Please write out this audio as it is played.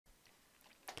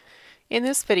In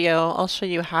this video, I'll show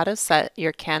you how to set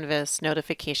your Canvas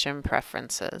notification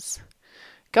preferences.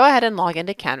 Go ahead and log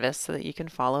into Canvas so that you can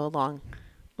follow along.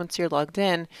 Once you're logged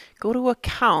in, go to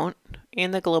Account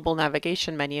in the Global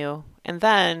Navigation menu, and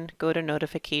then go to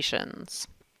Notifications.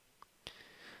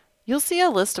 You'll see a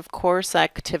list of course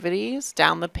activities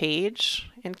down the page,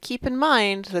 and keep in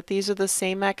mind that these are the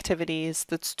same activities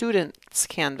that students'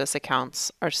 Canvas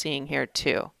accounts are seeing here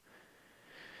too.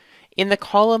 In the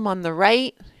column on the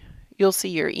right, you'll see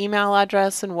your email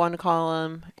address in one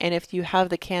column, and if you have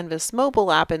the Canvas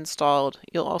mobile app installed,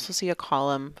 you'll also see a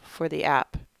column for the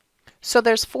app. So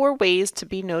there's 4 ways to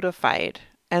be notified,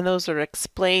 and those are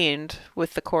explained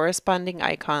with the corresponding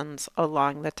icons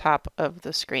along the top of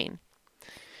the screen.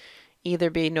 Either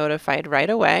be notified right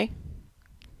away,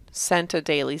 sent a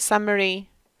daily summary,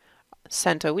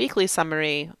 sent a weekly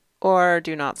summary, or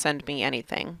do not send me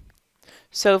anything.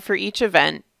 So for each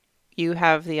event, you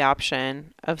have the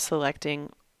option of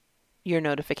selecting your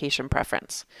notification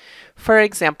preference. For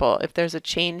example, if there's a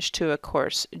change to a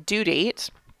course due date,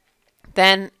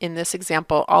 then in this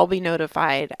example, I'll be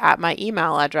notified at my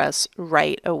email address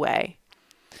right away.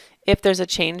 If there's a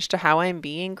change to how I'm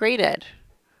being graded,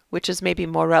 which is maybe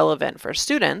more relevant for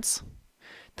students,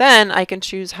 then I can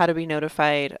choose how to be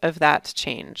notified of that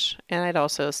change. And I'd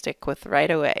also stick with right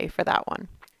away for that one.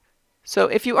 So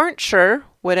if you aren't sure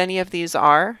what any of these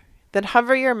are, then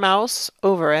hover your mouse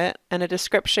over it and a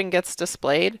description gets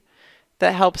displayed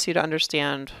that helps you to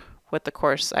understand what the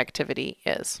course activity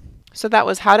is. So that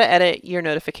was how to edit your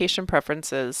notification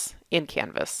preferences in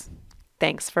Canvas.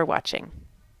 Thanks for watching.